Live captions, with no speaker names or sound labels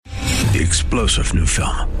The explosive new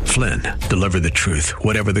film, Flynn, deliver the truth,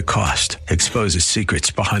 whatever the cost. Exposes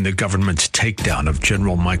secrets behind the government's takedown of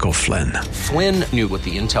General Michael Flynn. Flynn knew what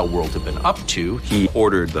the intel world had been up to. He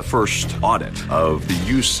ordered the first audit of the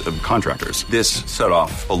use of contractors. This set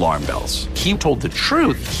off alarm bells. He told the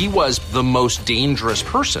truth. He was the most dangerous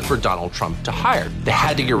person for Donald Trump to hire. They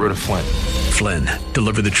had to get rid of Flynn. Flynn,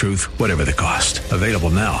 deliver the truth, whatever the cost. Available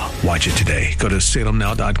now. Watch it today. Go to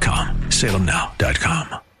salemnow.com.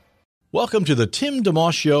 salemnow.com. Welcome to the Tim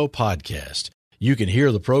DeMoss Show podcast. You can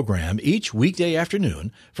hear the program each weekday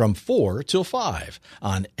afternoon from 4 till 5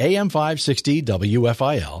 on AM 560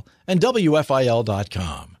 WFIL and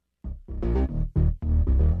WFIL.com.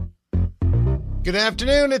 Good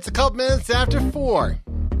afternoon. It's a couple minutes after 4.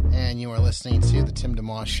 And you are listening to the Tim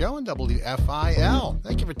DeMoss Show on WFIL.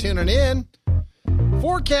 Thank you for tuning in.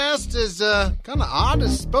 Forecast is kind of odd.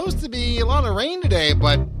 It's supposed to be a lot of rain today,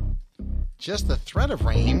 but just the threat of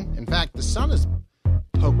rain. In fact, the sun has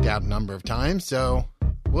poked out a number of times, so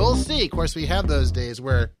we'll see. Of course, we have those days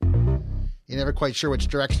where you're never quite sure which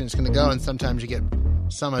direction it's going to go, and sometimes you get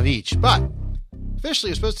some of each. But officially,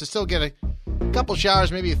 you're supposed to still get a couple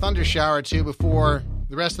showers, maybe a thunder shower or two before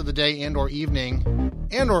the rest of the day and or evening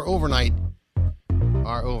and or overnight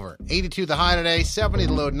are over. 82 the high today, 70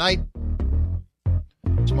 the low tonight.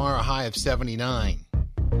 Tomorrow, a high of 79.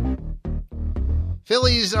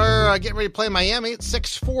 Phillies are getting ready to play Miami at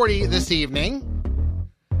 6:40 this evening.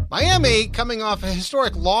 Miami coming off a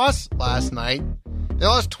historic loss last night. They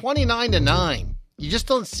lost 29-9. You just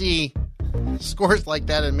don't see scores like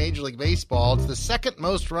that in Major League Baseball. It's the second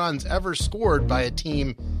most runs ever scored by a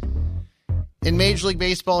team in Major League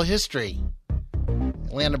Baseball history.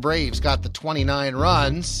 Atlanta Braves got the 29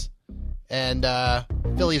 runs, and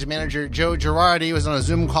Phillies manager Joe Girardi was on a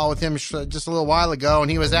Zoom call with him just a little while ago, and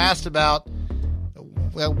he was asked about,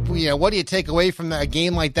 well, you know, what do you take away from a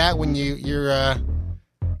game like that when you're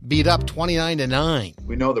beat up 29-9?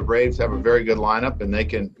 We know the Braves have a very good lineup, and they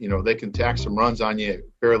can tack some runs on you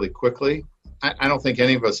fairly quickly. I don't think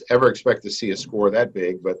any of us ever expect to see a score that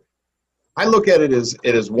big, but I look at it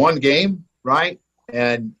as one game, right?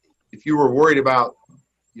 And if you were worried about,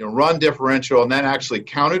 run differential and that actually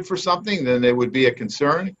counted for something, then it would be a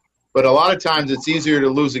concern. But a lot of times it's easier to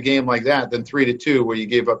lose a game like that than 3-2 where you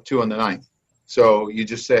gave up 2 in the ninth. So you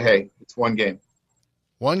just say, hey, it's one game.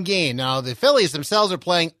 One game. Now, the Phillies themselves are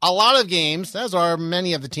playing a lot of games, as are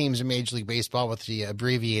many of the teams in Major League Baseball with the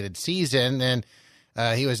abbreviated season. And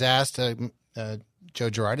he was asked, Joe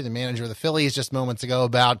Girardi, the manager of the Phillies, just moments ago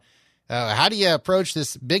about how do you approach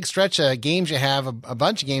this big stretch of games you have, a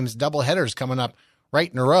bunch of games, double headers coming up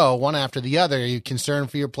right in a row, one after the other. Are you concerned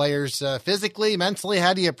for your players physically, mentally?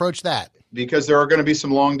 How do you approach that? Because there are going to be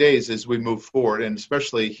some long days as we move forward, and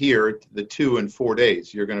especially here, the 2 and 4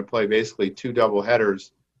 days. You're going to play basically 2 double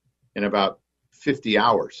headers in about 50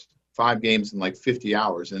 hours, 5 games in like 50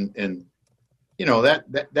 hours. And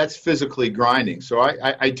that's physically grinding. So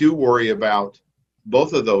I do worry about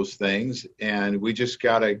both of those things, and we just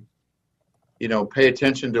got to, pay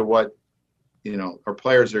attention to what, our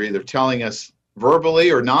players are either telling us verbally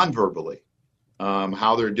or non-verbally,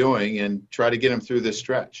 how they're doing, and try to get them through this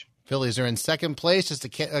stretch. Phillies are in second place, just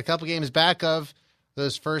a couple games back of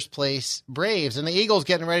those first place Braves. And the Eagles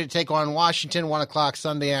getting ready to take on Washington, 1 o'clock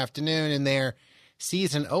Sunday afternoon in their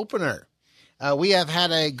season opener. We have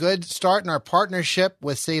had a good start in our partnership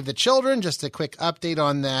with Save the Children. Just a quick update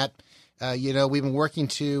on that. We've been working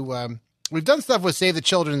to we've done stuff with Save the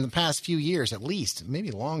Children in the past few years, at least,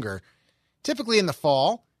 maybe longer, typically in the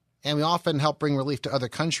fall. And we often help bring relief to other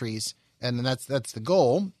countries, and that's the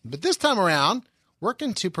goal. But this time around,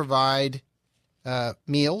 working to provide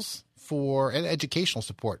meals and educational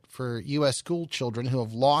support for U.S. school children who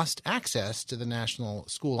have lost access to the National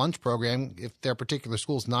School Lunch Program. If their particular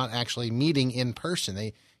school is not actually meeting in person,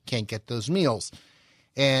 they can't get those meals.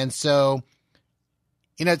 And so,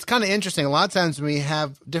 it's kind of interesting. A lot of times when we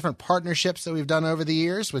have different partnerships that we've done over the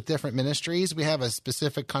years with different ministries, we have a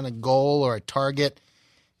specific kind of goal or a target,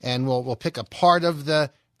 and we'll pick a part of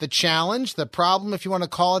the challenge, the problem, if you want to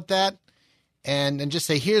call it that, and just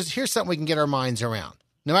say, here's something we can get our minds around,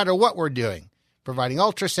 no matter what we're doing, providing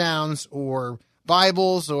ultrasounds or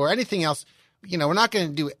Bibles or anything else. We're not going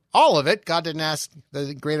to do all of it. God didn't ask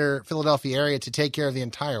the greater Philadelphia area to take care of the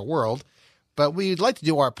entire world, but we'd like to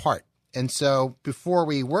do our part. And so before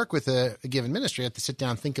we work with a given ministry, I have to sit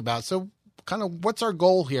down and think about, so kind of what's our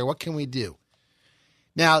goal here? What can we do?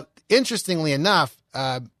 Now, interestingly enough,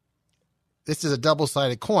 this is a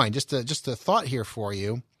double-sided coin. Just a thought here for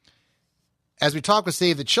you. As we talk with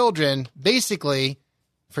Save the Children, basically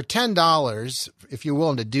for $10, if you're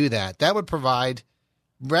willing to do that, that would provide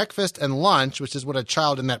breakfast and lunch, which is what a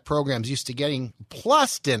child in that program is used to getting,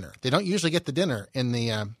 plus dinner. They don't usually get the dinner in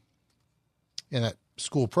that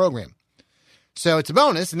school program. So it's a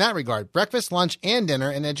bonus in that regard. Breakfast, lunch, and dinner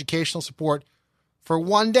and educational support for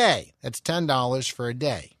one day. That's $10 for a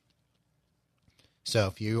day. So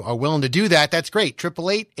if you are willing to do that, that's great.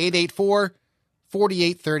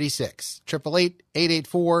 888-884-4836.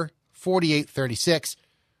 888-884-4836.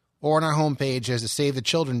 Or on our homepage as a Save the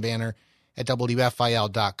Children banner at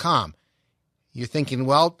WFIL.com. You're thinking,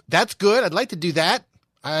 well, that's good. I'd like to do that.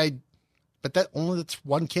 But that's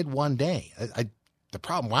one kid one day. The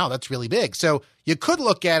problem, wow, that's really big. So you could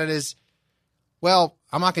look at it as, well,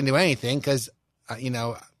 I'm not going to do anything because,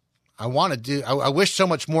 I want to do, I wish so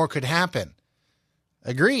much more could happen.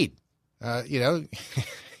 Agreed.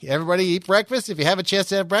 Everybody eat breakfast. If you have a chance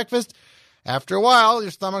to have breakfast, after a while,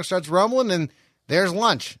 your stomach starts rumbling and there's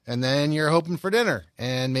lunch. And then you're hoping for dinner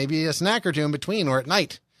and maybe a snack or two in between or at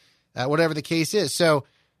night, whatever the case is. So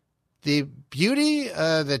the beauty,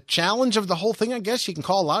 the challenge of the whole thing, I guess you can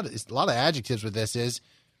call a lot of adjectives with this, is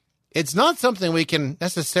it's not something we can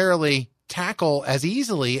necessarily tackle as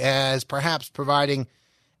easily as perhaps providing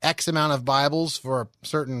X amount of Bibles for a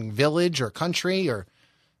certain village or country or a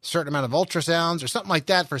certain amount of ultrasounds or something like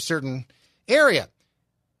that for a certain area.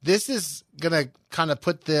 This is going to kind of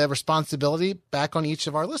put the responsibility back on each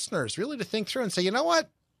of our listeners, really to think through and say, you know what?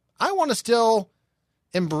 I want to still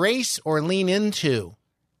embrace or lean into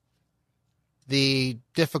the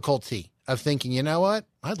difficulty of thinking, you know what?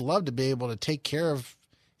 I'd love to be able to take care of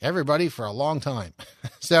everybody for a long time.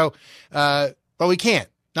 So, but we can't.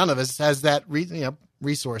 None of us has that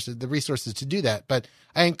resources to do that. But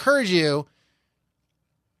I encourage you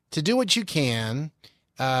to do what you can.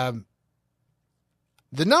 The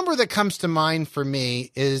number that comes to mind for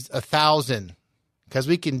me is 1,000, because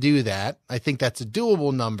we can do that. I think that's a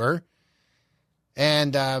doable number.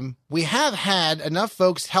 And we have had enough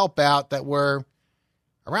folks help out that we're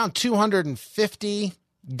around 250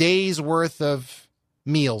 days worth of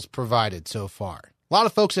meals provided so far. A lot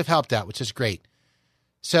of folks have helped out, which is great.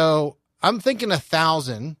 So I'm thinking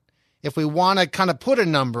 1,000 if we want to kind of put a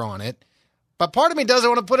number on it. But part of me doesn't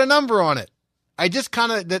want to put a number on it. I just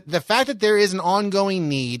kind of, the fact that there is an ongoing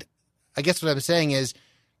need, I guess what I'm saying is,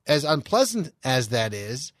 as unpleasant as that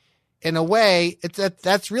is, in a way,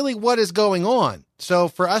 that's really what is going on. So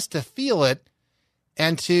for us to feel it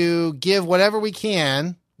and to give whatever we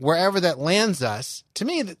can, wherever that lands us, to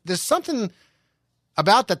me, there's something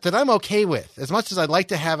about that I'm okay with. As much as I'd like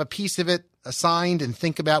to have a piece of it assigned and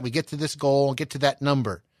think about, we get to this goal, get to that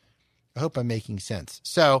number. I hope I'm making sense.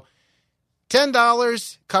 So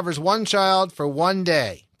 $10 covers one child for one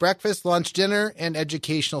day, breakfast, lunch, dinner, and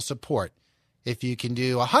educational support. If you can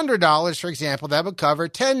do $100, for example, that would cover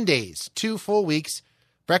 10 days, 2 full weeks,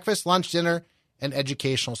 breakfast, lunch, dinner, and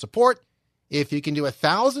educational support. If you can do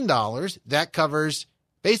 $1,000, that covers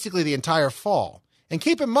basically the entire fall. And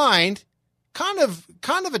keep in mind, kind of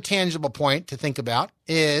a tangible point to think about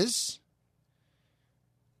is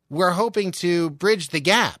we're hoping to bridge the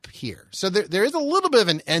gap here. So there is a little bit of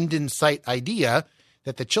an end in sight idea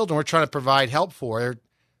that the children we're trying to provide help for,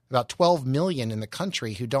 about 12 million in the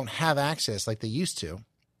country who don't have access like they used to.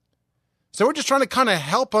 So we're just trying to kind of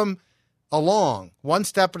help them along one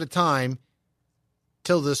step at a time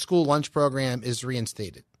till the school lunch program is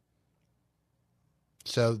reinstated.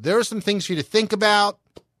 So there are some things for you to think about.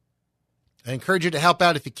 I encourage you to help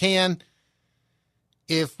out if you can.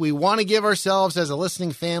 If we want to give ourselves as a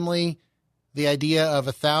listening family the idea of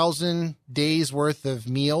 1,000 days worth of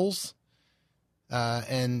meals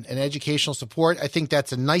and educational support, I think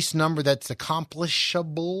that's a nice number that's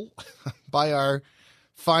accomplishable by our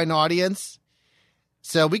fine audience.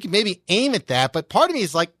 So we can maybe aim at that, but part of me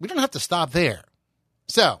is like, we don't have to stop there.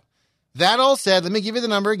 So that all said, let me give you the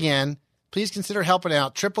number again. Please consider helping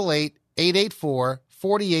out.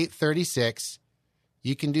 888-884-4836.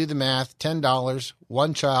 You can do the math. $10,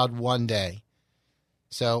 one child, one day.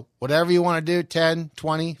 So whatever you want to do, 10,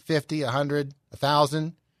 20, 50, 100,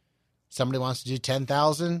 1,000. Somebody wants to do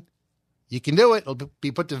 10,000. You can do it. It'll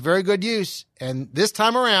be put to very good use. And this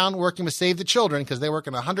time around, working with Save the Children, because they work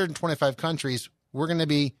in 125 countries, we're going to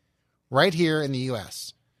be right here in the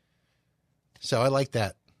U.S. So I like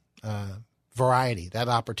that variety, that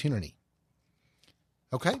opportunity.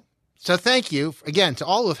 Okay. So thank you again to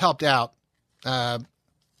all who have helped out. Can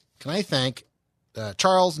I thank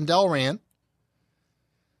Charles and Delran,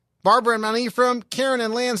 Barbara and Mount Ephraim, Karen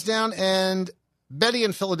and Lansdowne, and Betty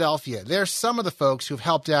in Philadelphia. They're some of the folks who've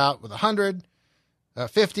helped out with 100,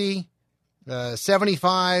 50,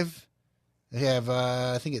 75. They have,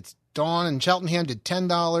 I think it's Dawn and Cheltenham did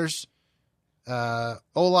 $10.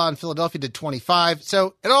 Ola in Philadelphia did 25.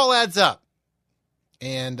 So it all adds up.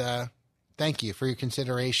 And thank you for your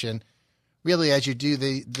consideration. Really, as you do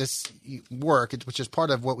this work, which is part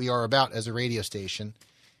of what we are about as a radio station,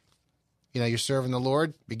 you're serving the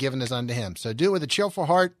Lord, be given as unto him. So do it with a cheerful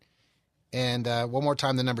heart. And one more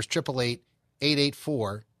time, the number's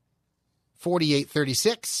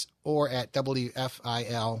 888-884-4836 or at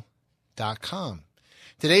WFIL.com.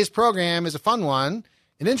 Today's program is a fun one,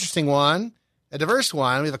 an interesting one, a diverse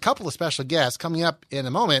one. We have a couple of special guests coming up in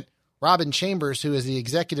a moment. Robin Chambers, who is the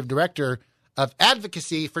Executive Director of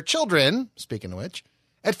Advocacy for Children, speaking of which,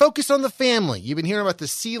 at Focus on the Family. You've been hearing about the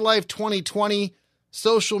See Life 2020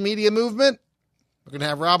 social media movement. We're going to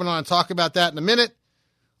have Robin on and talk about that in a minute.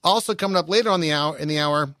 Also coming up later in the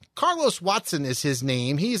hour, Carlos Watson is his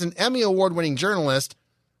name. He's an Emmy Award-winning journalist,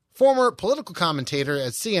 former political commentator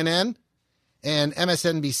at CNN and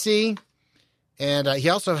MSNBC. And he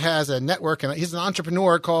also has a network, and he's an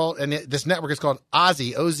entrepreneur and this network is called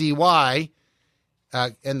OZY, O-Z-Y.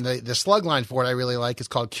 And the slug line for it I really like is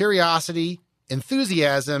called Curiosity,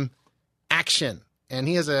 Enthusiasm, Action. And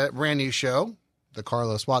he has a brand new show, the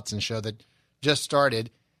Carlos Watson Show, that just started.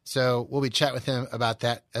 So we'll be chatting with him about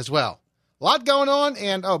that as well. A lot going on.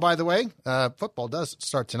 And, oh, by the way, football does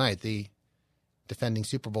start tonight. The defending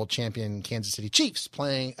Super Bowl champion Kansas City Chiefs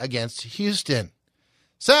playing against Houston.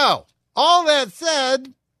 So, all that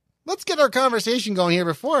said, let's get our conversation going here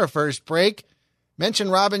before our first break. Mention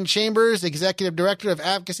Robin Chambers, Executive Director of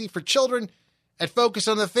Advocacy for Children at Focus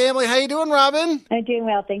on the Family. How you doing, Robin? I'm doing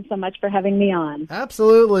well. Thanks so much for having me on.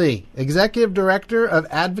 Absolutely. Executive Director of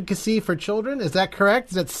Advocacy for Children. Is that correct?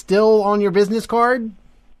 Is that still on your business card?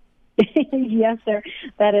 Yes, sir.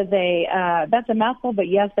 That's a mouthful, but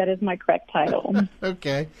yes, that is my correct title.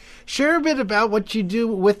 Okay. Share a bit about what you do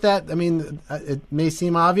with that. I mean, it may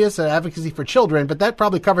seem obvious, Advocacy for Children, but that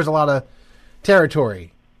probably covers a lot of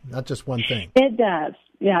territory, not just one thing. It does.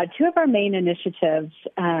 Yeah, two of our main initiatives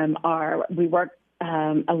are we work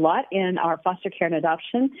a lot in our foster care and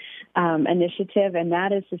adoption initiative, and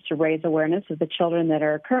that is just to raise awareness of the children that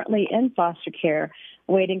are currently in foster care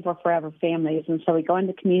waiting for forever families. And so we go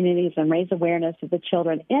into communities and raise awareness of the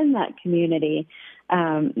children in that community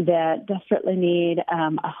that desperately need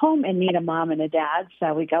a home and need a mom and a dad.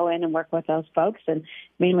 So we go in and work with those folks and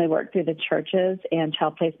mainly work through the churches and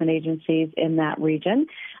child placement agencies in that region.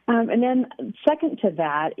 And then second to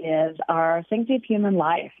that is our Sanctity of Human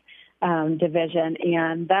Life division,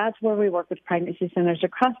 and that's where we work with pregnancy centers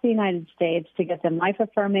across the United States to get them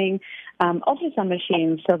life-affirming ultrasound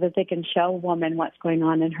machines so that they can show a woman what's going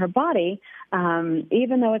on in her body.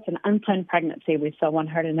 Even though it's an unplanned pregnancy, we still want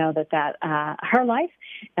her to know that her life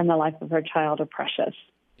and the life of her child are precious.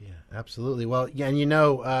 Yeah, absolutely. Well, yeah, and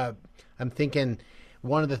I'm thinking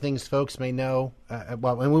one of the things folks may know, and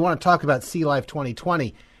we want to talk about See Life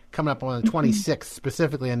 2020 coming up on the 26th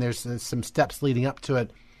specifically, and there's some steps leading up to it.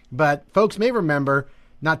 But folks may remember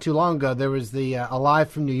not too long ago, there was the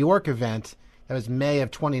Alive from New York event. That was May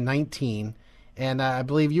of 2019. And I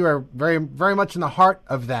believe you are very, very much in the heart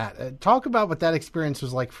of that. Talk about what that experience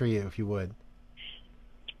was like for you, if you would.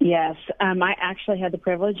 Yes, I actually had the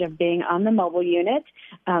privilege of being on the mobile unit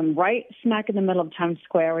right smack in the middle of Times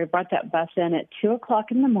Square. We brought that bus in at 2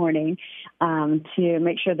 o'clock in the morning to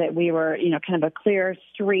make sure that we were, kind of a clear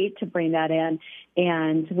street to bring that in.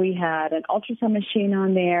 And we had an ultrasound machine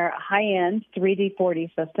on there, a high-end 3D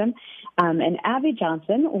 4D system. And Abby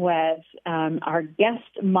Johnson was our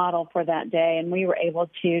guest model for that day, and we were able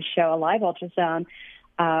to show a live ultrasound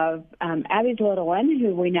of Abby's little one,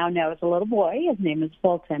 who we now know is a little boy. His name is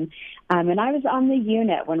Fulton. And I was on the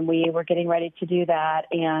unit when we were getting ready to do that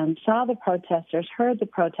and saw the protesters, heard the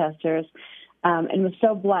protesters, and was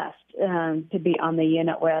so blessed to be on the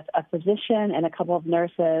unit with a physician and a couple of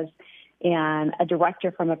nurses and a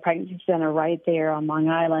director from a pregnancy center right there on Long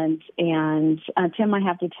Island. And Tim, I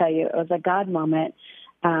have to tell you, it was a God moment.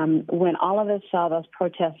 When all of us saw those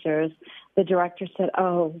protesters, the director said,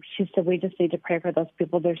 she said, we just need to pray for those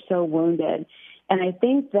people. They're so wounded. And I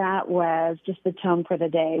think that was just the tone for the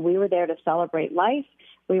day. We were there to celebrate life.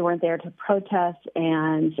 We weren't there to protest,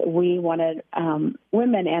 and we wanted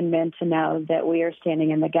women and men to know that we are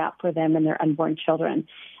standing in the gap for them and their unborn children.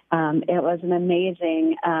 It was an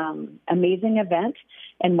amazing event,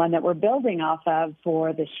 and one that we're building off of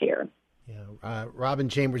for this year. Yeah, Robin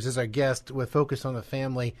Chambers is our guest with Focus on the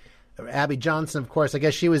Family. Abby Johnson, of course, I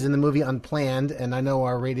guess she was in the movie Unplanned, and I know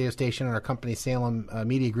our radio station and our company, Salem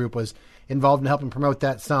Media Group, was involved in helping promote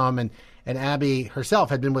that some. And Abby herself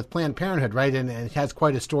had been with Planned Parenthood, right, and has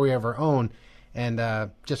quite a story of her own.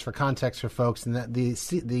 And just for context for folks, and that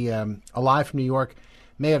the Alive from New York,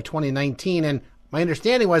 May of 2019, and my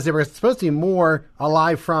understanding was there were supposed to be more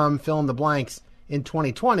Alive From fill in the blanks in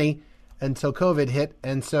 2020 until COVID hit.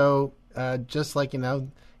 And so just like,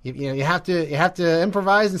 you have to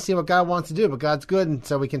improvise and see what God wants to do, but God's good. And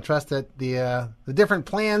so we can trust that the different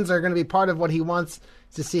plans are going to be part of what he wants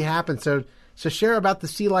to see happen. So share about the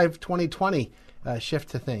Sea Life 2020 shift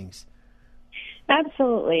to things.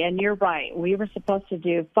 Absolutely, and you're right. We were supposed to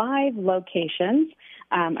do 5 locations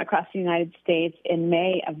across the United States in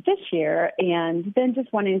May of this year, and then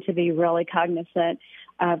just wanting to be really cognizant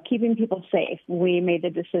of keeping people safe, we made the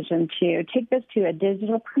decision to take this to a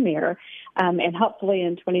digital premiere, and hopefully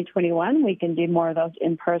in 2021 we can do more of those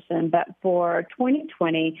in person. But for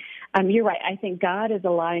 2020, you're right. I think God is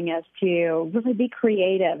allowing us to really be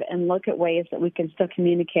creative and look at ways that we can still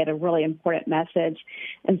communicate a really important message.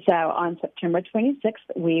 And so on September 26th,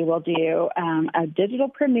 we will do a digital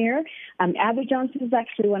premiere. Abby Johnson is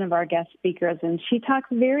actually one of our guest speakers, and she talks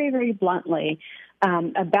very, very bluntly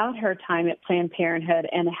about her time at Planned Parenthood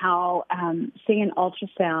and how seeing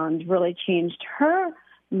ultrasound really changed her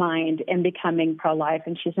mind in becoming pro-life.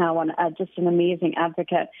 And she's now just an amazing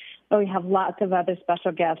advocate. But we have lots of other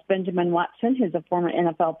special guests. Benjamin Watson, who's a former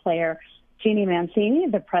NFL player, Jeannie Mancini,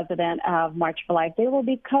 the president of March for Life. They will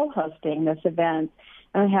be co-hosting this event.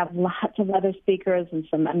 And we have lots of other speakers and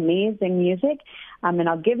some amazing music. And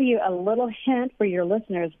I'll give you a little hint for your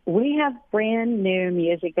listeners. We have brand new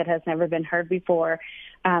music that has never been heard before,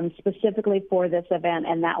 specifically for this event,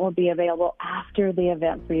 and that will be available after the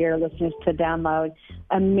event for your listeners to download.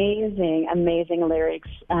 Amazing, amazing lyrics,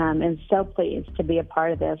 and so pleased to be a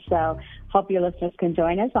part of this. So hope your listeners can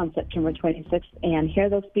join us on September 26th and hear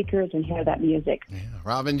those speakers and hear that music. Yeah.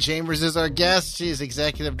 Robin Chambers is our guest. She's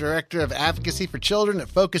Executive Director of Advocacy for Children at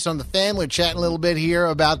Focus on the Family. We're chatting a little bit here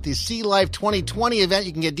about the Sea Life 2020 event.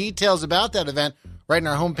 You can get details about that event right on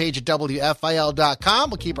our homepage at WFIL.com.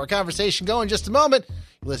 We'll keep our conversation going in just a moment.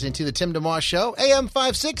 You're listening to The Tim DeMoss Show, AM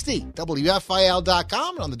 560,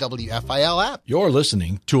 WFIL.com, and on the WFIL app. You're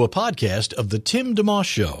listening to a podcast of The Tim DeMoss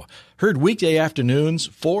Show, heard weekday afternoons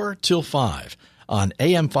 4 till 5 on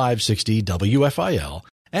AM 560 WFIL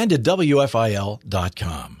and at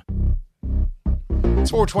WFIL.com.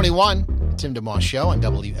 It's 421, The Tim DeMoss Show on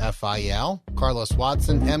WFIL. Carlos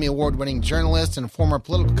Watson, Emmy Award-winning journalist and former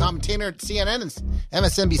political commentator at CNN and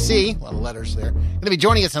MSNBC. A lot of letters there. Going to be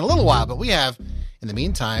joining us in a little while, but we have, in the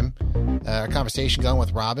meantime, a conversation going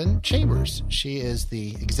with Robin Chambers. She is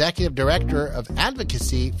the Executive Director of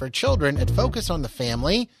Advocacy for Children at Focus on the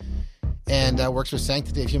Family and works with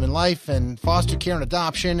Sanctity of Human Life and foster care and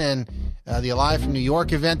adoption and the Alive from New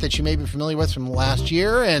York event that you may be familiar with from last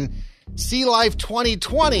year, and Sea Life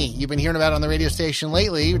 2020 you've been hearing about on the radio station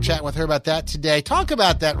lately. We're chatting with her about that today. Talk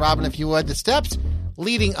about that, Robin, if you would. The steps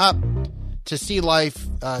leading up to Sea Life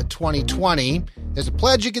 2020. There's a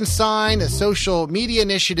pledge you can sign, a social media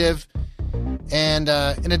initiative, and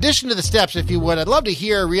in addition to the steps, if you would, I'd love to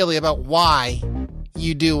hear really about why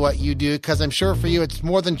you do what you do, because I'm sure for you it's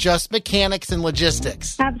more than just mechanics and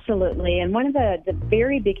logistics. Absolutely. And one of the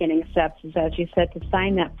very beginning steps is, as you said, to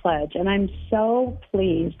sign that pledge. And I'm so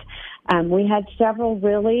pleased. We had several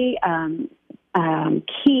really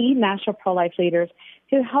key national pro-life leaders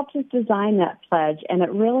who helped us design that pledge. And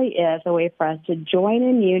it really is a way for us to join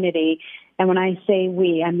in unity. And when I say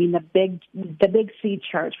we, I mean the big C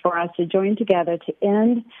church, for us to join together to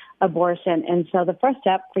end abortion. And so the first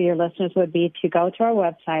step for your listeners would be to go to our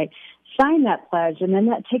website, sign that pledge, and then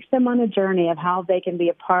that takes them on a journey of how they can be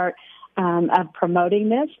a part of promoting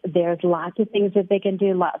this. There's lots of things that they can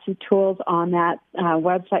do, lots of tools on that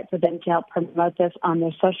website for them to help promote this on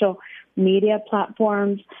their social media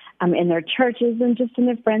platforms, in their churches, and just in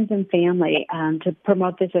their friends and family to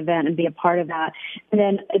promote this event and be a part of that. And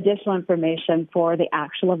then additional information for the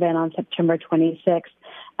actual event on September 26th.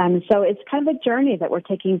 So it's kind of a journey that we're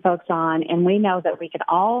taking folks on, and we know that we can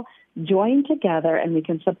all join together and we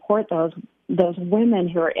can support those women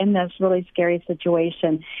who are in this really scary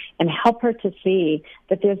situation and help her to see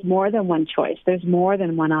that there's more than one choice. There's more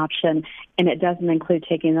than one option, and it doesn't include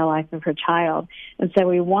taking the life of her child. And so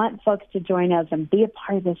we want folks to join us and be a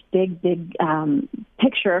part of this big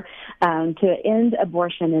picture to end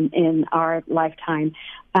abortion in our lifetime.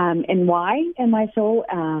 And why am I so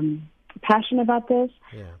passionate about this?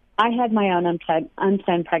 Yeah. I had my own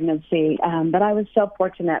unplanned pregnancy, but I was so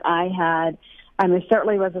fortunate. I had there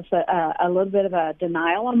certainly was a little bit of a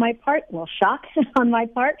denial on my part, shock on my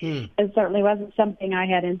part. It certainly wasn't something I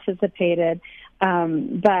had anticipated.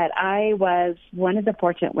 But I was one of the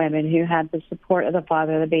fortunate women who had the support of the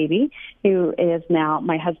father of the baby, who is now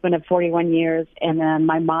my husband of 41 years, and then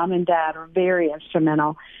my mom and dad were very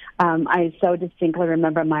instrumental. I so distinctly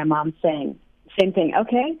remember my mom saying, same thing,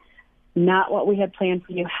 okay, not what we had planned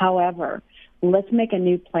for you. However, let's make a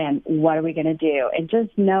new plan. What are we going to do? And just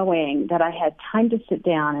knowing that I had time to sit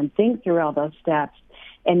down and think through all those steps,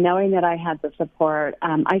 and knowing that I had the support,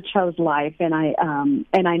 I chose life, and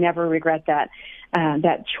I never regret that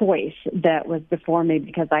choice that was before me,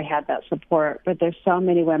 because I had that support. But there's so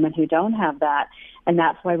many women who don't have that, and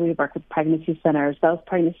that's why we work with pregnancy centers. Those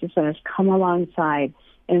pregnancy centers come alongside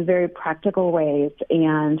in very practical ways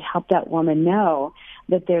and help that woman know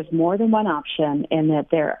that there's more than one option and that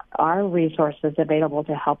there are resources available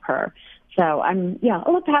to help her. So I'm, a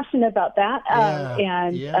little passionate about that,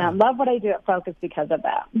 and love what I do at Focus because of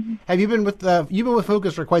that. Have you been with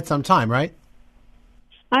Focus for quite some time, right?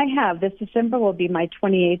 I have. This December will be my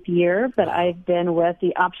 28th year, but I've been with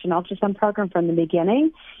the Option Ultrasound program from the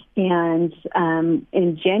beginning. And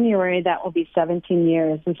in January, that will be 17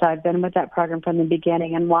 years. And so I've been with that program from the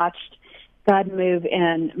beginning and watched God move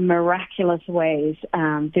in miraculous ways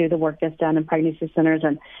through the work that's done in pregnancy centers.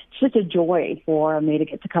 And it's just a joy for me to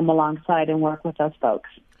get to come alongside and work with those folks.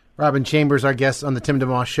 Robin Chambers, our guest on the Tim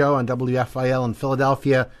DeMoss Show on WFIL in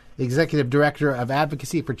Philadelphia, Executive Director of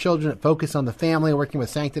Advocacy for Children at Focus on the Family, working with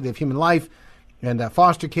Sanctity of Human Life and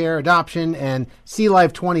foster care, adoption, and See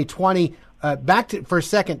Life 2020. For a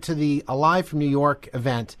second to the Alive from New York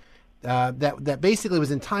event that basically was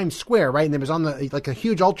in Times Square, right? And there was on like a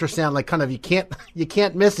huge ultrasound, like kind of you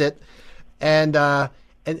can't miss it. And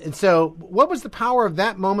so what was the power of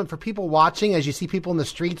that moment for people watching as you see people in the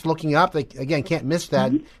streets looking up? They, again, can't miss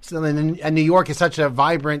that. Mm-hmm. So, and New York is such a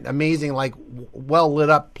vibrant, amazing, like well lit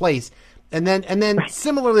up place. And then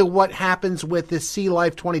similarly, what happens with this See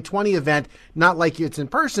Life 2020 event, not like it's in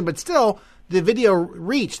person, but still the video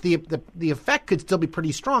reach, the effect could still be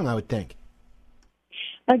pretty strong, I would think.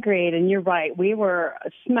 Agreed, and you're right. We were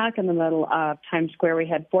smack in the middle of Times Square. We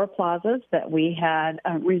had 4 plazas that we had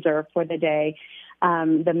reserved for the day.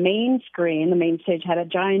 The main stage had a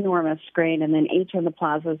ginormous screen, and then each of the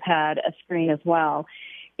plazas had a screen as well.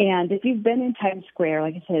 And if you've been in Times Square,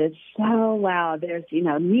 like I said, it's so loud. There's,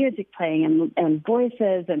 music playing and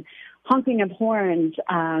voices and honking of horns,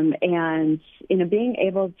 and, being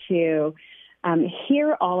able to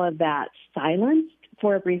hear all of that silenced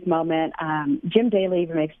for a brief moment. Jim Daly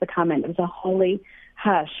even makes the comment, it was a holy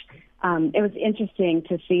hush. It was interesting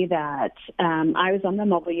to see that. I was on the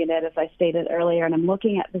mobile unit, as I stated earlier, and I'm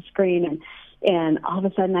looking at the screen, and all of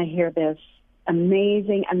a sudden I hear this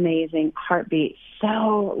amazing, amazing heartbeat,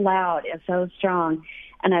 so loud and so strong.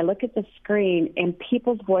 And I look at the screen, and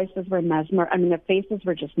people's voices were their faces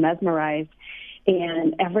were just mesmerized.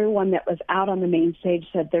 And everyone that was out on the main stage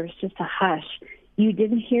said there was just a hush. You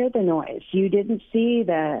didn't hear the noise. You didn't see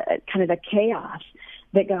the kind of the chaos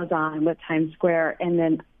that goes on with Times Square. And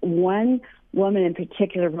then one woman in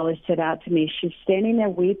particular really stood out to me. She's standing there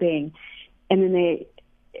weeping, and then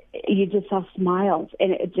you just saw smiles,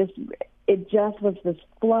 and it just was this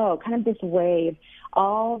flow, kind of this wave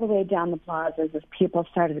all the way down the plazas as people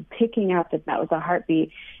started picking up that was a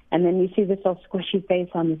heartbeat. And then you see this little squishy face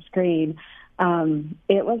on the screen.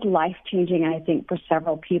 It was life-changing, I think, for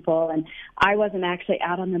several people. And I wasn't actually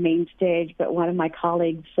out on the main stage, but one of my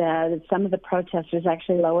colleagues said that some of the protesters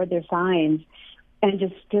actually lowered their signs and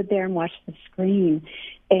just stood there and watched the screen.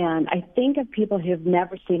 And I think of people who have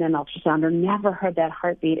never seen an ultrasound or never heard that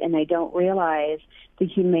heartbeat, and they don't realize the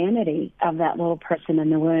humanity of that little person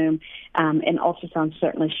in the womb. And ultrasound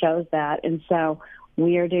certainly shows that. And so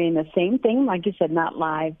we are doing the same thing, like you said, not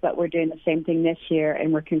live, but we're doing the same thing this year,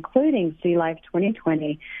 and we're concluding See Life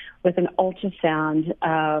 2020 with an ultrasound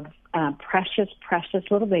of precious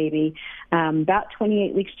little baby, about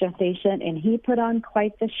 28 weeks gestation, and he put on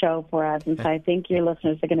quite the show for us, and so I think your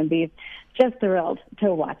listeners are going to be just thrilled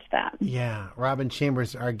to watch that. Yeah, Robin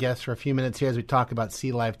Chambers, our guest for a few minutes here as we talk about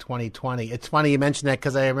See Life 2020. It's funny you mentioned that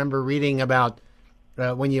because I remember reading about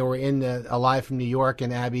when you were in Alive from New York,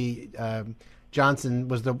 and Abby Johnson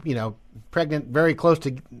was pregnant, very close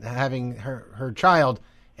to having her child,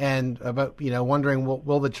 and about wondering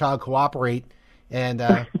will the child cooperate, and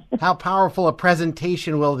how powerful a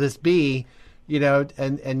presentation will this be,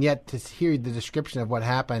 and yet to hear the description of what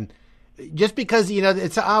happened, just because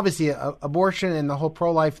it's obviously abortion and the whole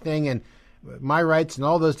pro-life thing and my rights and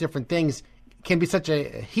all those different things can be such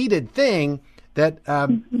a heated thing that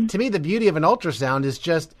to me the beauty of an ultrasound is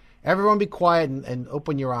just everyone be quiet and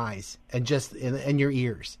open your eyes and just in your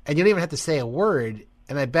ears. And you don't even have to say a word.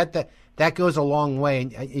 And I bet that goes a long way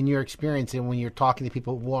in your experience and when you're talking to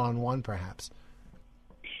people one-on-one perhaps.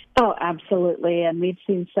 Oh, absolutely. And we've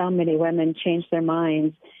seen so many women change their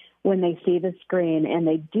minds when they see the screen and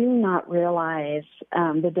they do not realize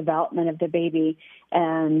the development of the baby.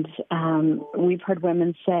 And we've heard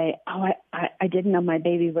women say, oh, I didn't know my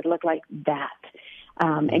baby would look like that.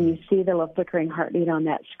 And you see the little flickering heartbeat on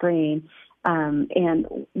that screen.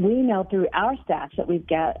 And we know through our stats that we've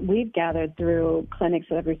gathered through clinics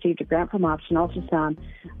that have received a grant from Option Ultrasound,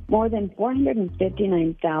 more than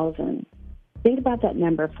 459,000. Think about that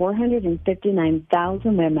number,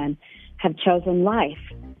 459,000 women have chosen life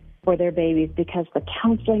for their babies because the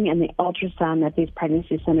counseling and the ultrasound that these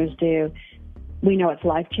pregnancy centers do, we know it's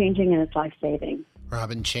life-changing and it's life-saving.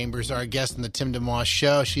 Robin Chambers, our guest on the Tim DeMoss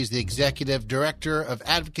Show. She's the Executive Director of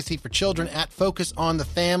Advocacy for Children at Focus on the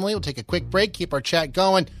Family. We'll take a quick break, keep our chat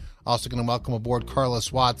going. Also going to welcome aboard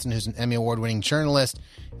Carlos Watson, who's an Emmy Award-winning journalist,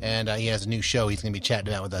 and he has a new show he's going to be chatting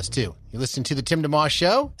about with us, too. You're listening to the Tim DeMoss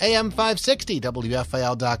Show, AM 560,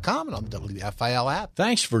 WFIL.com, and on the WFIL app.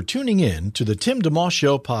 Thanks for tuning in to the Tim DeMoss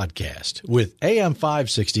Show podcast with AM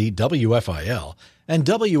 560 WFIL and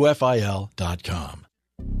WFIL.com.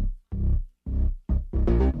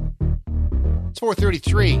 It's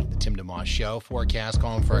 4:33, the Tim DeMoss Show. Forecast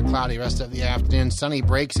calling for a cloudy rest of the afternoon. Sunny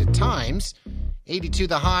breaks at times. 82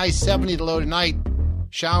 the high, 70 the low tonight.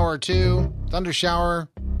 Shower or two, thunder shower,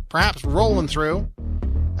 perhaps rolling through.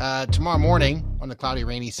 Tomorrow morning on the cloudy,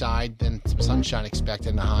 rainy side, then some sunshine expected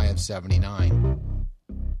and a high of 79.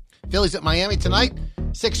 Phillies at Miami tonight.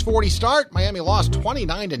 6:40 start. Miami lost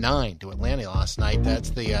 29-9 to Atlanta last night. That's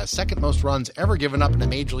the second most runs ever given up in a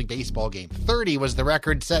Major League Baseball game. 30 was the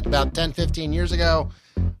record set about 10, 15 years ago.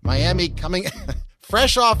 Miami coming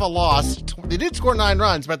fresh off a loss. They did score 9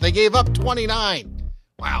 runs, but they gave up 29.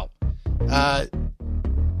 Wow.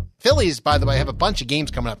 Phillies, by the way, have a bunch of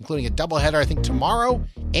games coming up, including a doubleheader, I think, tomorrow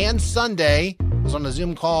and Sunday. I was on a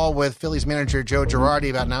Zoom call with Phillies manager Joe Girardi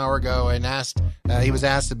about an hour ago and he was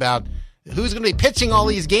asked about who's going to be pitching all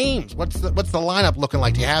these games. What's the lineup looking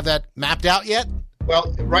like? Do you have that mapped out yet?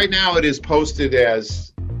 Well, right now it is posted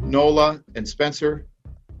as Nola and Spencer,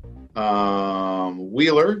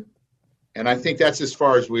 Wheeler, and I think that's as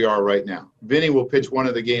far as we are right now. Vinny will pitch one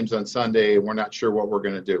of the games on Sunday, and we're not sure what we're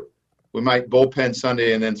going to do. We might bullpen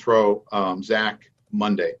Sunday and then throw Zach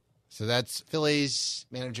Monday. So that's Phillies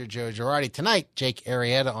manager Joe Girardi. Tonight, Jake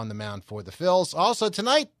Arrieta on the mound for the Phils. Also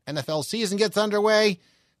tonight, NFL season gets underway.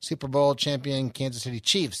 Super Bowl champion Kansas City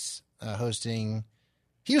Chiefs hosting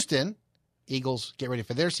Houston. Eagles get ready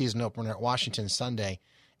for their season opener at Washington Sunday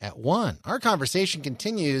at 1. Our conversation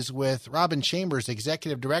continues with Robin Chambers,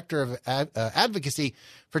 Executive Director of Advocacy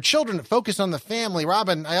for Children at Focus on the Family.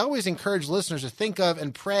 Robin, I always encourage listeners to think of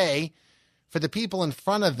and pray for the people in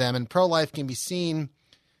front of them, and pro-life can be seen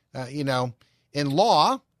in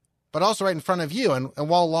law, but also right in front of you. And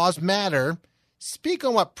while laws matter, speak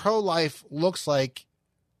on what pro-life looks like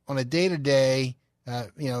on a day-to-day,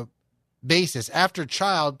 basis. After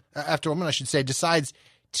a woman, I should say, decides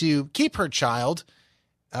to keep her child,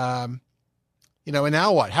 and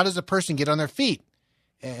now what? How does a person get on their feet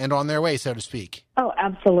and on their way, so to speak? Oh,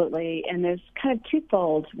 absolutely. And there's kind of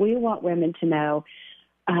twofold. We want women to know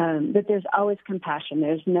that there's always compassion.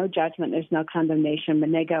 There's no judgment. There's no condemnation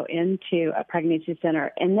when they go into a pregnancy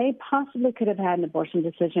center. And they possibly could have had an abortion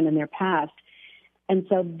decision in their past. And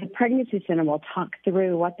so the pregnancy center will talk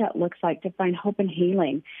through what that looks like to find hope and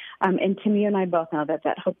healing. And Tim, you and I both know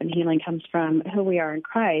that hope and healing comes from who we are in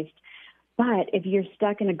Christ. But if you're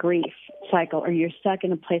stuck in a grief cycle or you're stuck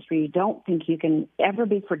in a place where you don't think you can ever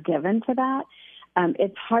be forgiven for that,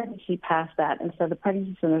 it's hard to see past that. And so the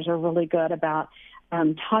pregnancy centers are really good about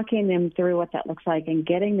talking them through what that looks like and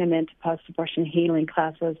getting them into post-abortion healing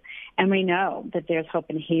classes. And we know that there's hope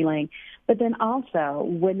and healing. But then also,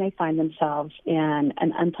 when they find themselves in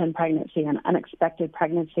an unplanned pregnancy, an unexpected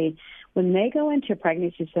pregnancy, when they go into a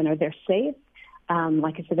pregnancy center, they're safe.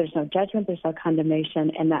 Like I said, there's no judgment, there's no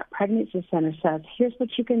condemnation. And that pregnancy center says, here's what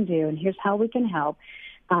you can do and here's how we can help.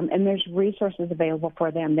 And there's resources available for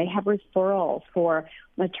them. They have referrals for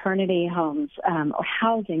maternity homes or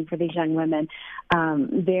housing for these young women.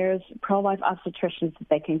 There's pro-life obstetricians that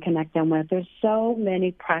they can connect them with. There's so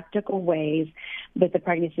many practical ways that the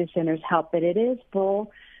pregnancy centers help, but it is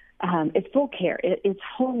full. It's full care. It's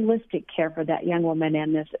holistic care for that young woman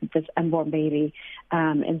and this unborn baby.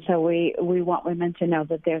 And so we want women to know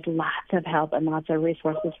that there's lots of help and lots of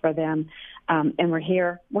resources for them. And we're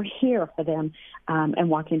here for them and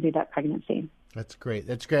walking through that pregnancy. That's great.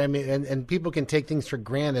 That's great. I mean, and people can take things for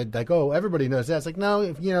granted, like, oh, everybody knows that. It's like, no,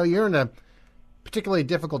 if you're in a particularly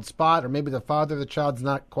difficult spot, or maybe the father of the child's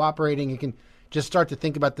not cooperating, you can just start to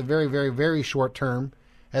think about the very, very, very short term,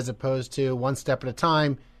 as opposed to one step at a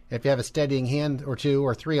time. If you have a steadying hand or two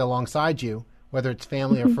or three alongside you, whether it's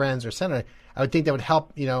family or friends or center, I would think that would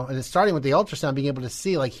help, and it's starting with the ultrasound, being able to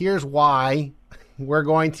see, like, here's why we're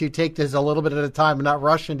going to take this a little bit at a time and not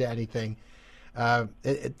rush into anything. To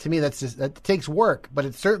me, that takes work, but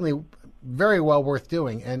it's certainly very well worth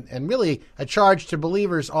doing, and really a charge to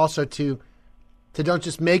believers also to don't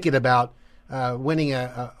just make it about winning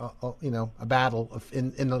a battle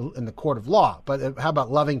in the court of law, but how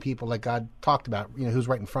about loving people like God talked about, who's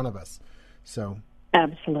right in front of us. So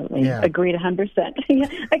absolutely, agreed 100%.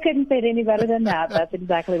 I couldn't say it any better than that. That's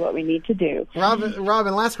exactly what we need to do.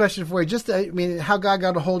 Robin, last question for you. Just, how God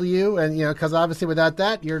got a hold of you, and because obviously without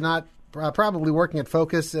that, you're not probably working at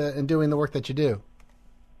Focus and doing the work that you do.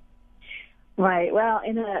 Right. Well,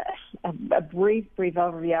 in a brief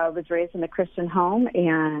overview, I was raised in a Christian home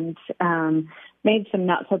and made some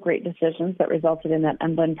not so great decisions that resulted in that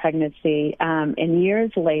unborn pregnancy. And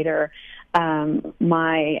years later,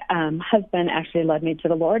 my husband actually led me to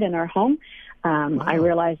the Lord in our home. Wow. I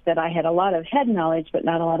realized that I had a lot of head knowledge, but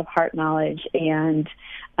not a lot of heart knowledge, and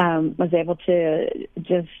was able to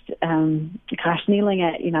just, kneeling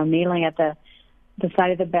at the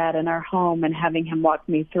side of the bed in our home and having him walk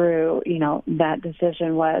me through, that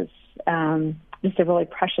decision was just a really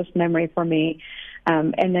precious memory for me.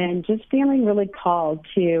 And then just feeling really called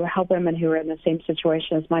to help women who were in the same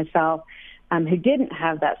situation as myself, who didn't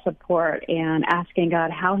have that support, and asking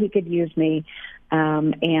God how he could use me.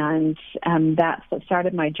 And that's what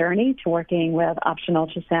started my journey to working with Option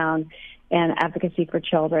Ultrasound and advocacy for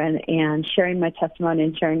children, and sharing my testimony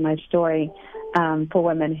and sharing my story for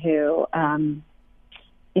women who,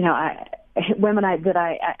 women that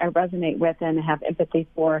I resonate with and have empathy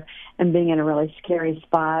for, and being in a really scary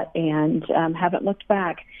spot, and haven't looked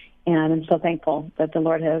back. And I'm so thankful that the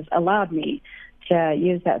Lord has allowed me to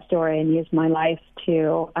use that story and use my life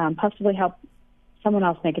to possibly help someone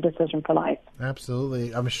else make a decision for life.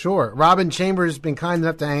 Absolutely, I'm sure. Robin Chambers has been kind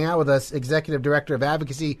enough to hang out with us, Executive Director of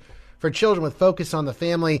Advocacy for Children with Focus on the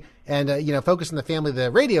Family. And, Focus on the Family, the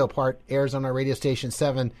radio part, airs on our radio station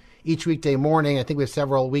 7 each weekday morning. I think we have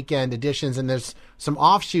several weekend editions, and there's some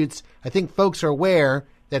offshoots. I think folks are aware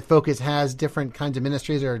that Focus has different kinds of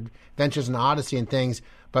ministries or ventures in Odyssey and things,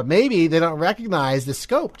 but maybe they don't recognize the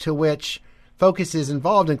scope to which Focus is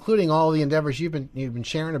involved, including all the endeavors you've been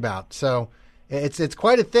sharing about. So it's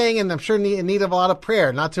quite a thing, and I'm sure in need of a lot of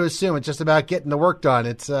prayer. Not to assume it's just about getting the work done.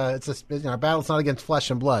 Our battle's not against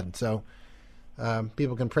flesh and blood. So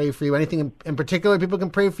people can pray for you. Anything in particular people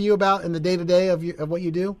can pray for you about in the day-to-day of what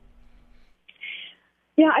you do?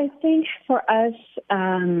 Yeah, I think for us,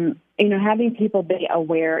 having people be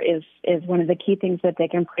aware is one of the key things that they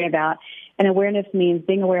can pray about. And awareness means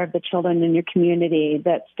being aware of the children in your community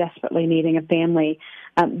that's desperately needing a family,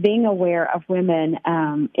 being aware of women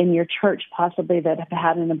in your church possibly that have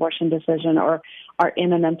had an abortion decision or are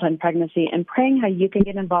in an unplanned pregnancy, and praying how you can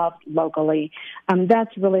get involved locally.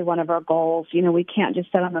 That's really one of our goals. We can't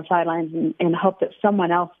just sit on the sidelines and hope that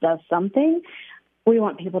someone else does something. We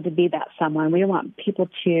want people to be that someone. We want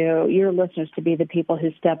your listeners to be the people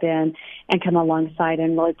who step in and come alongside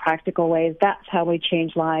in really practical ways. That's how we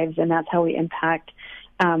change lives, and that's how we impact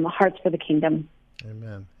hearts for the kingdom.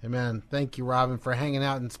 Amen. Amen. Thank you, Robin, for hanging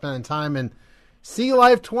out and spending time. And See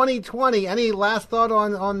Life 2020. Any last thought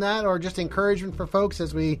on that, or just encouragement for folks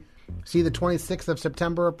as we see the 26th of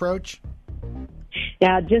September approach?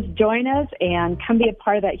 Yeah, just join us and come be a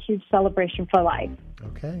part of that huge celebration for life.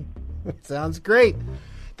 Okay. Sounds great.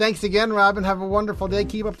 Thanks again, Robin. Have a wonderful day.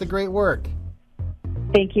 Keep up the great work.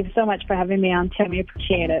 Thank you so much for having me on, Tim. We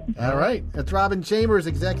appreciate it. All right. That's Robin Chambers,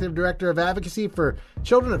 Executive Director of Advocacy for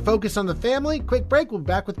Children at Focus on the Family. Quick break. We'll be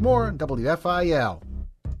back with more on WFIL.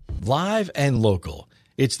 Live and local.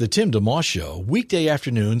 It's the Tim DeMoss Show, weekday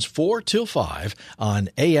afternoons 4 till 5 on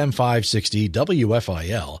AM 560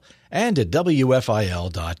 WFIL and at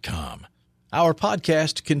WFIL.com. Our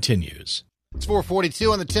podcast continues. It's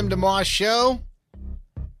 4:42 on the Tim DeMoss Show.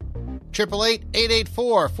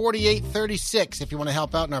 888-884-4836. If you want to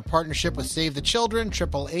help out in our partnership with Save the Children,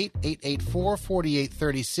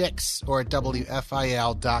 888-884-4836 or at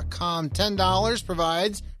WFIL.com. $10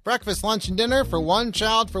 provides breakfast, lunch, and dinner for one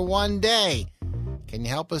child for one day. Can you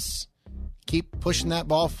help us keep pushing that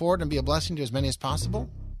ball forward and be a blessing to as many as possible?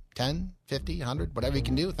 10, 50, 100, whatever you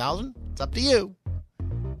can do, 1,000. It's up to you.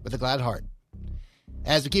 With a glad heart.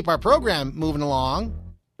 As we keep our program moving along,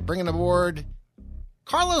 bringing aboard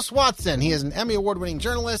Carlos Watson. He is an Emmy Award-winning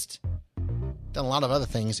journalist, done a lot of other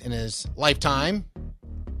things in his lifetime.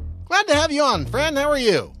 Glad to have you on, friend. How are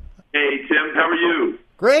you? Hey, Tim. How are you?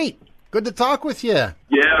 Great. Good to talk with you. Yeah,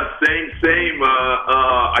 same.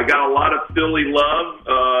 I got a lot of Philly love.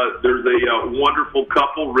 There's a wonderful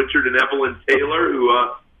couple, Richard and Evelyn Taylor, who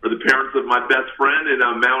are the parents of my best friend in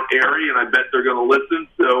Mount Airy, and I bet they're going to listen.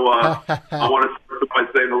 So I want to start by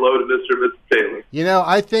saying hello to Mr. and Mrs. Taylor. You know,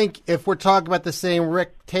 I think if we're talking about the same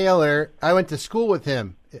Rick Taylor, I went to school with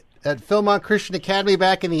him at Philmont Christian Academy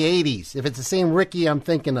back in the 80s. If it's the same Ricky I'm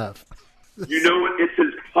thinking of. You know what? It's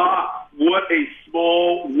his pop. What a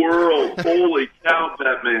small world. Holy cow,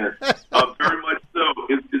 that man. Very much so.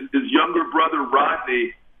 His younger brother,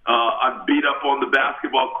 Rodney, I've beat up on the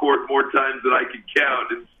basketball court more times than I can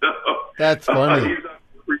count. And so that's funny. He's not going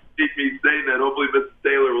to appreciate me saying that. Hopefully Mrs.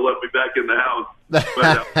 Taylor will let me back in the house.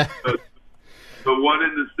 But one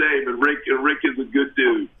and the same, and Rick is a good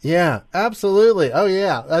dude. Yeah, absolutely. Oh,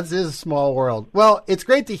 yeah, that is a small world. Well, it's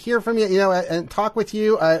great to hear from you, and talk with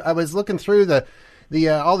you. I was looking through the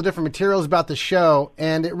all the different materials about the show,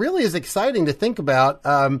 and it really is exciting to think about.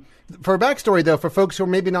 For a backstory, though, for folks who are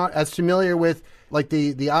maybe not as familiar with like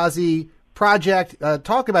the Ozzy project,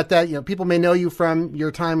 talk about that. People may know you from your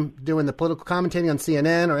time doing the political commentating on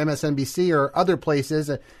CNN or MSNBC or other places,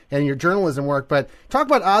 and your journalism work. But talk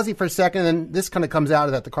about Ozzy for a second, and this kind of comes out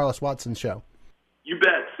of that, the Carlos Watson show. You bet.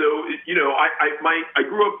 So, I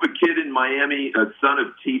grew up a kid in Miami, a son of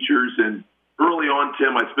teachers, and early on,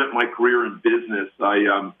 Tim, I spent my career in business.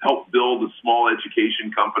 I helped build a small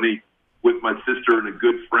education company with my sister and a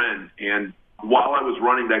good friend. And while I was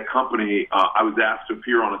running that company, I was asked to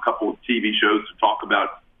appear on a couple of TV shows to talk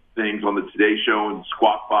about things on the Today Show and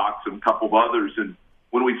Squawk Box and a couple of others. And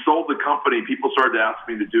when we sold the company, people started to ask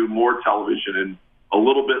me to do more television, and a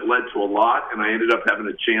little bit led to a lot. And I ended up having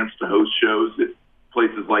a chance to host shows at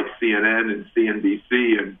places like CNN and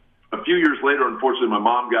CNBC. And a few years later, unfortunately, my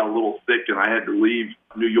mom got a little sick, and I had to leave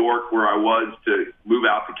New York, where I was, to move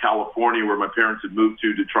out to California, where my parents had moved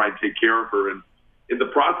to try and take care of her. And in the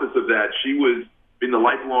process of that, she was, being the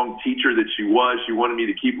lifelong teacher that she was, she wanted me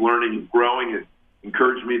to keep learning and growing and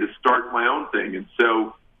encouraged me to start my own thing. And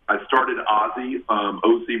so I started Ozzy,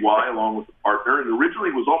 OCY, along with a partner, and originally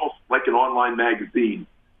it was almost like an online magazine.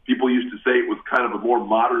 People used to say it was kind of a more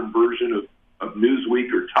modern version of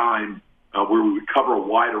Newsweek or Time, where we would cover a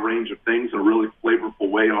wider range of things in a really flavorful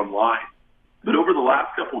way online. But over the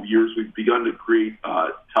last couple of years, we've begun to create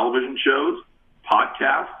television shows,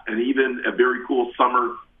 podcasts, and even a very cool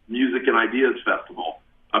summer music and ideas festival.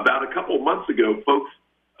 About a couple of months ago, folks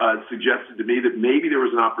suggested to me that maybe there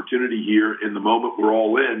was an opportunity here in the moment we're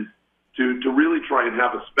all in to really try and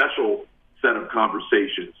have a special set of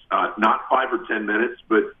conversations, not 5 or 10 minutes,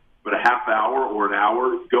 but a half hour or an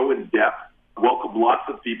hour, go in depth, welcome lots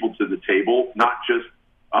of people to the table, not just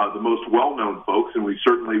the most well-known folks, and we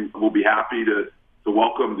certainly will be happy to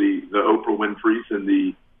welcome the Oprah Winfreys and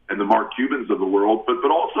the Mark Cubans of the world,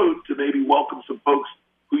 but also to maybe welcome some folks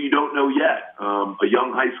who you don't know yet. A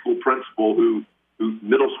young high school principal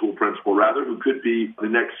middle school principal rather, who could be the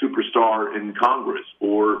next superstar in Congress,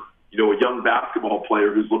 or a young basketball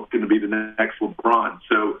player who's looking to be the next LeBron.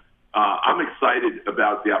 So I'm excited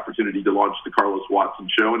about the opportunity to launch the Carlos Watson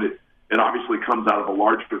Show, and it obviously comes out of a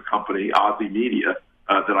larger company, Ozzy Media,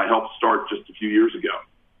 that I helped start just a few years ago.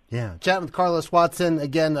 Yeah, chatting with Carlos Watson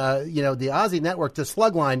again. The Ozzy Network, the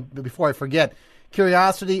slug line. Before I forget,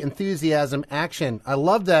 curiosity, enthusiasm, action. I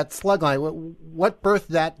love that slug line. What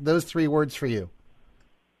birthed those 3 words for you?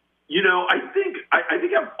 I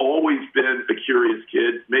think I've always been a curious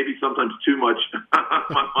kid. Maybe sometimes too much,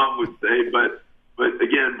 my mom would say. But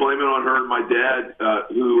again, blame it on her and my dad,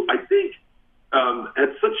 who I think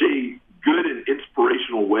had such a good and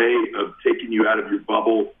inspirational way of taking you out of your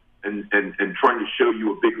bubble and trying to show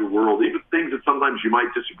you a bigger world, even things that sometimes you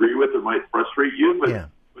might disagree with or might frustrate you, but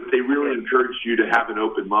they really encouraged you to have an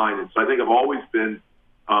open mind. And so I think I've always been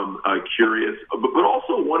curious, but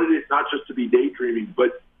also wanted it not just to be daydreaming,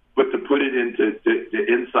 but to put it into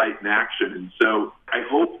insight and action. And so I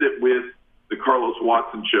hope that with the Carlos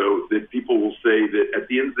Watson Show, that people will say that at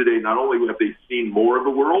the end of the day, not only have they seen more of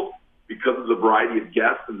the world because of the variety of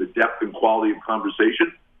guests and the depth and quality of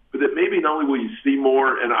conversation, but that maybe not only will you see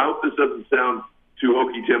more, and I hope this doesn't sound too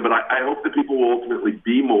hokey, Tim, but I hope that people will ultimately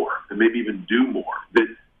be more and maybe even do more. That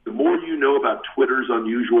the more you know about Twitter's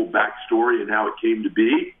unusual backstory and how it came to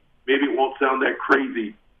be, maybe it won't sound that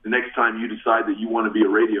crazy the next time you decide that you want to be a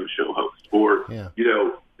radio show host. Or,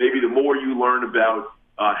 maybe the more you learn about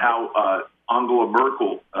how Angela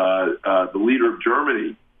Merkel, the leader of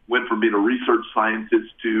Germany, went from being a research scientist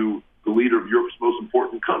to the leader of Europe's most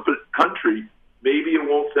important country, maybe it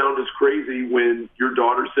won't sound as crazy when your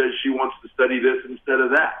daughter says she wants to study this instead of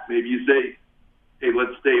that. Maybe you say, hey,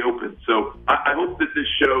 let's stay open. So I hope that this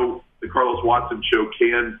show, the Carlos Watson Show,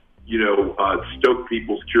 can, stoke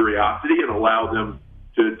people's curiosity and allow them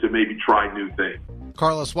to maybe try new things.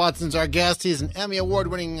 Carlos Watson's our guest. He's an Emmy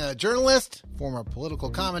Award-winning journalist, former political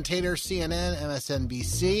commentator, CNN,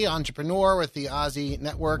 MSNBC, entrepreneur with the Ozzy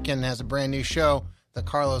Network, and has a brand new show, The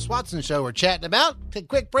Carlos Watson Show, we're chatting about. Take a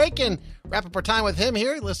quick break and wrap up our time with him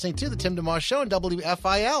here, listening to The Tim DeMoss Show on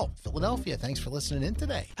WFIL, Philadelphia. Thanks for listening in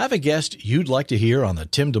today. Have a guest you'd like to hear on The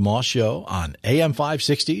Tim DeMoss Show on AM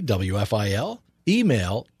 560 WFIL?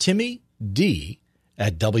 Email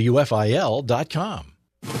timmyd@wfil.com.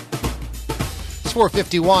 It's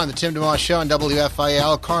 4:51, The Tim DeMoss Show on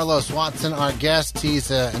WFIL. Carlos Watson, our guest. He's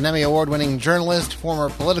an Emmy Award-winning journalist, former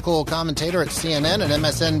political commentator at CNN and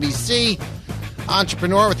MSNBC,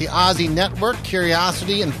 entrepreneur with the Ozzy Network,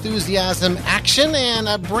 Curiosity, Enthusiasm, Action, and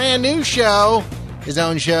a brand new show, his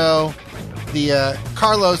own show, the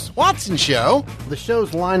Carlos Watson Show. The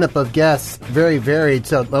show's lineup of guests, very varied,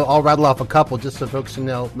 so I'll rattle off a couple just so folks can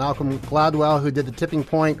know. Malcolm Gladwell, who did The Tipping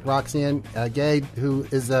Point, Roxane Gay, who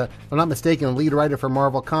is, if I'm not mistaken, a lead writer for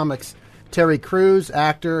Marvel Comics, Terry Crews,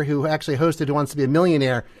 actor who actually hosted Who Wants to Be a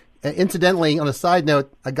Millionaire. Incidentally, on a side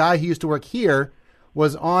note, a guy who used to work here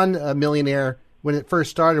was on A Millionaire when it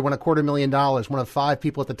first started, won $250,000, one of 5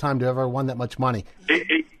 people at the time to ever won that much money. Hey,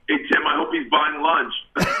 Tim, I hope he's buying lunch.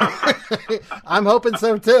 I'm hoping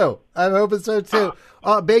so, too.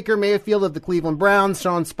 Baker Mayfield of the Cleveland Browns,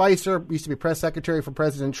 Sean Spicer, used to be press secretary for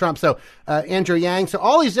President Trump, so Andrew Yang. So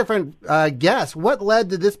all these different guests. What led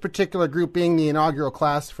to this particular group being the inaugural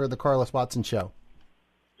class for the Carlos Watson Show?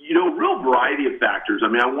 Real variety of factors. I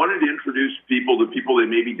mean, I wanted to introduce people to people they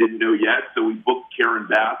maybe didn't know yet, so we booked Karen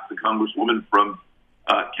Bass, the congresswoman from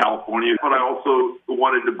California. But I also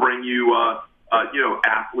wanted to bring you,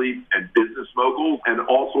 athletes and business moguls and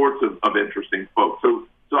all sorts of interesting folks. So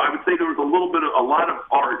I would say there was a lot of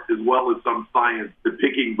art as well as some science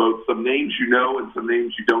depicting both some names you know and some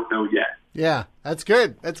names you don't know yet. Yeah, that's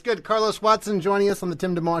good. Carlos Watson joining us on the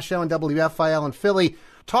Tim DeMoss Show on WFIL in Philly.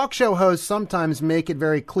 Talk show hosts sometimes make it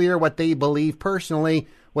very clear what they believe personally,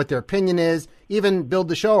 what their opinion is, even build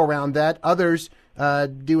the show around that. Others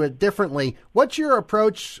do it differently. What's your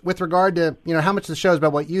approach with regard to, how much the show is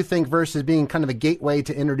about what you think versus being kind of a gateway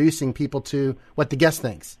to introducing people to what the guest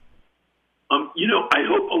thinks? I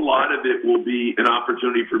hope a lot of it will be an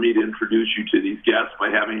opportunity for me to introduce you to these guests by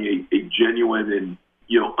having a genuine and,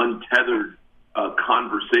 untethered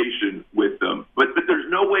conversation with them. But there's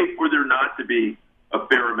no way for there not to be a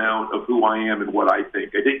fair amount of who I am and what I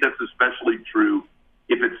think. I think that's especially true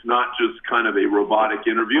if it's not just kind of a robotic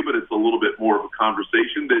interview, but it's a little bit more of a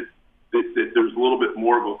conversation that there's a little bit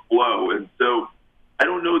more of a flow. And so I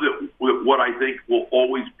don't know that what I think will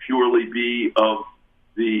always purely be of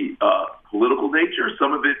the political nature.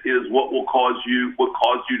 Some of it is what caused you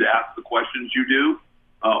to ask the questions you do,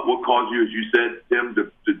 what caused you, as you said, Tim, to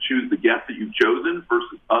choose the guest that you've chosen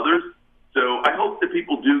versus others. So I hope that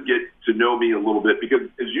people do get to know me a little bit because,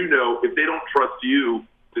 as you know, if they don't trust you,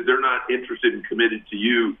 that they're not interested and committed to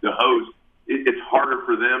you, the host, it's harder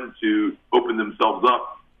for them to open themselves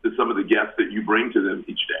up to some of the guests that you bring to them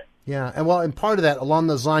each day. Yeah, and part of that, along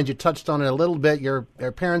those lines, you touched on it a little bit. Your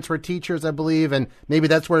parents were teachers, I believe, and maybe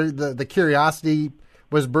that's where the curiosity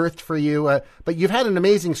was birthed for you. But you've had an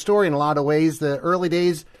amazing story in a lot of ways. The early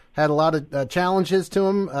days had a lot of challenges to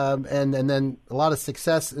them, and then a lot of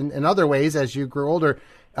success in other ways as you grew older.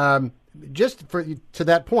 Just to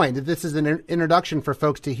that point, this is an introduction for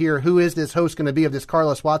folks to hear who is this host going to be of this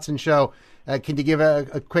Carlos Watson Show. Can you give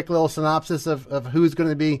a quick little synopsis of who's going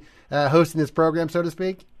to be hosting this program, so to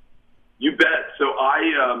speak? You bet. So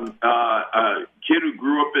I, a kid who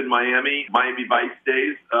grew up in Miami Vice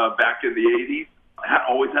days back in the 80s,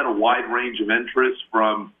 always had a wide range of interests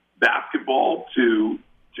from basketball to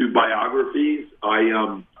biographies.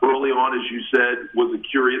 I, early on, as you said, was a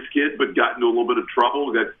curious kid, but got into a little bit of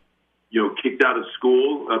trouble, got kicked out of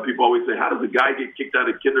school. People always say, how does a guy get kicked out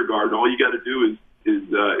of kindergarten? All you got to do is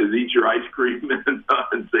eat your ice cream and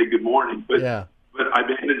say good morning. But I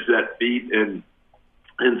managed that feat and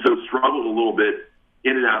so struggled a little bit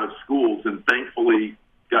in and out of schools, and thankfully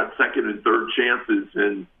got second and third chances.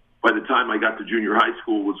 And by the time I got to junior high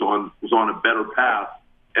school, was on a better path,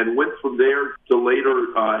 and went from there to later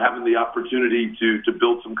having the opportunity to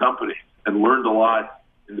build some companies, and learned a lot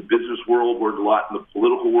in the business world, learned a lot in the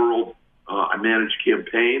political world. I managed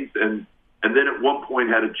campaigns, and then at one point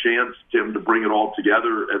had a chance, Tim, to bring it all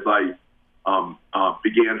together as I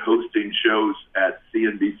began hosting shows at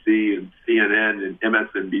CNBC and CNN and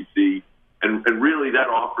MSNBC, and really that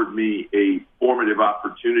offered me a formative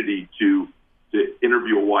opportunity to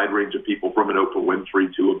interview a wide range of people, from an Oprah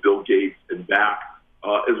Winfrey to a Bill Gates and back,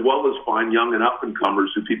 as well as find young and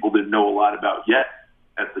up-and-comers who people didn't know a lot about yet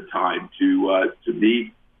at the time, to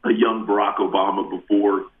meet a young Barack Obama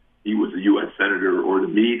before he was a U.S. Senator, or to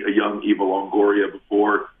meet a young Eva Longoria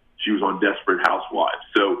before she was on Desperate Housewives.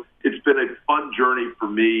 So it's been a fun journey for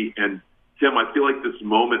me. And Tim, I feel like this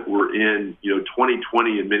moment we're in,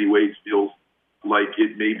 2020 in many ways feels like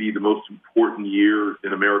it may be the most important year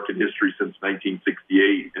in American history since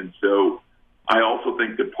 1968. And so I also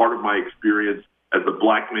think that part of my experience as a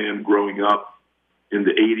black man growing up in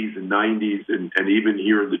the 80s and 90s and even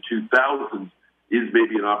here in the 2000s is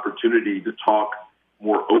maybe an opportunity to talk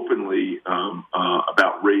more openly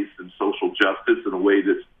about race and social justice in a way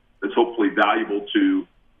that's hopefully valuable to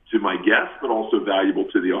my guests, but also valuable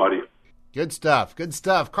to the audience. Good stuff. Good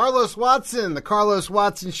stuff. Carlos Watson, The Carlos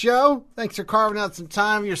Watson Show. Thanks for carving out some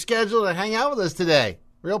time in your schedule to hang out with us today.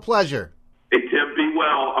 Real pleasure. Hey, Tim, be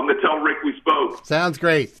well. I'm going to tell Rick we spoke. Sounds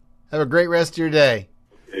great. Have a great rest of your day.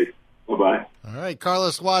 Okay. Bye-bye. All right.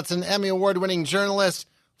 Carlos Watson, Emmy Award-winning journalist,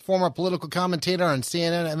 former political commentator on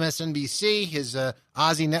CNN, MSNBC, his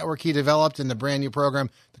Aussie network he developed in the brand new program,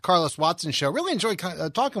 The Carlos Watson Show. Really enjoyed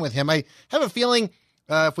talking with him. I have a feeling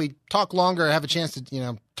if we talk longer, have a chance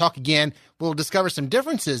to, talk again, we'll discover some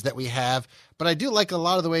differences that we have. But I do like a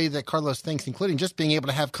lot of the way that Carlos thinks, including just being able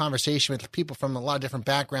to have conversation with people from a lot of different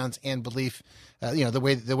backgrounds and belief, the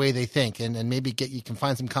way they think, and maybe you can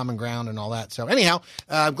find some common ground and all that. So anyhow,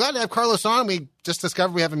 I'm glad to have Carlos on. We just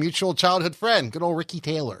discovered we have a mutual childhood friend, good old Ricky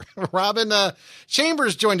Taylor. Robin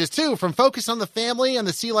Chambers joined us too from Focus on the Family and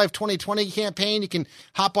the Sea Life 2020 campaign. You can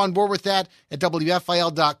hop on board with that at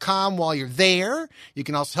WFIL.com while you're there. You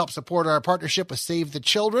can also help support our partnership with Save the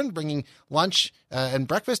Children, bringing lunch and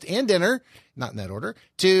breakfast and dinner, not in that order,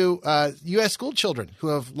 to U.S. school children who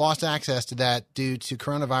have lost access to that due to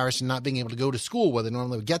coronavirus and not being able to go to school where they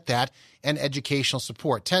normally would get that, and educational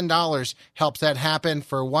support. $10 helps that happen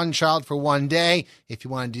for one child for one day. If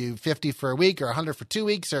you want to do $50 for a week or $100 for 2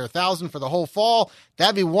 weeks or $1,000 for the whole fall,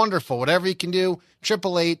 that'd be wonderful. Whatever you can do,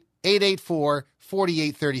 888-884-4836,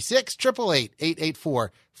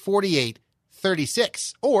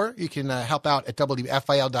 888-884-4836. Or you can help out at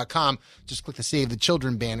WFIL.com. Just click the Save the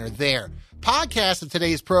Children banner there. Podcast of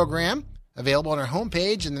today's program available on our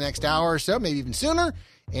homepage in the next hour or so, maybe even sooner.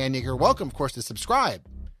 And you're welcome, of course, to subscribe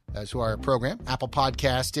to our program, Apple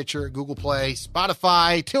Podcasts, Stitcher, Google Play,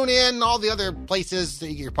 Spotify, TuneIn, all the other places that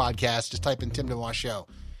you get your podcasts. Just type in Tim DeMoss Show.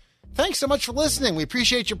 Thanks so much for listening. We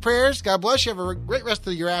appreciate your prayers. God bless you. Have a great rest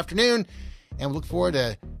of your afternoon. And we look forward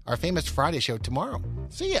to our famous Friday show tomorrow.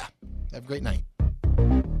 See ya. Have a great night.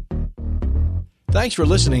 Thanks for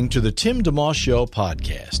listening to the Tim DeMoss Show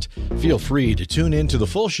podcast. Feel free to tune in to the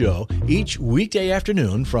full show each weekday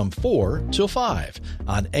afternoon from 4 till 5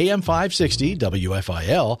 on AM 560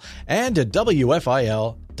 WFIL and at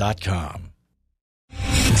WFIL.com.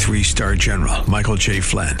 3-star General Michael J.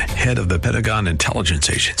 Flynn, head of the Pentagon Intelligence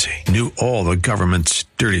Agency, knew all the government's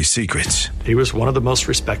dirty secrets. He was one of the most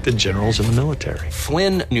respected generals in the military.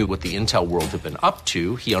 Flynn knew what the intel world had been up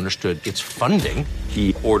to. He understood its funding.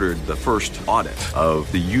 He ordered the first audit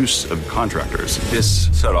of the use of contractors. This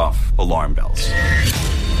set off alarm bells.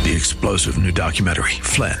 The explosive new documentary,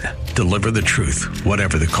 Flynn, Deliver the Truth,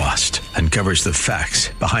 Whatever the Cost, uncovers the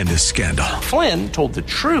facts behind this scandal. Flynn told the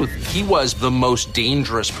truth. He was the most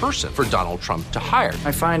dangerous person for Donald Trump to hire.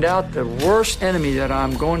 I find out the worst enemy that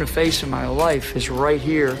I'm going to face in my life is right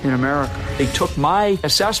here in America. They took my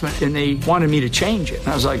assessment and they wanted me to change it. And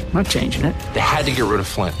I was like, I'm not changing it. They had to get rid of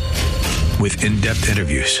Flynn. With in-depth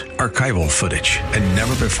interviews, archival footage, and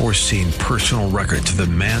never-before-seen personal records of the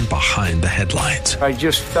man behind the headlines. I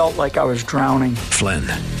just felt like I was drowning. Flynn,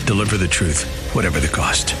 Deliver the Truth, Whatever the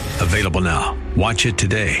Cost. Available now. Watch it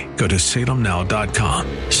today. Go to salemnow.com.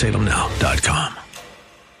 salemnow.com.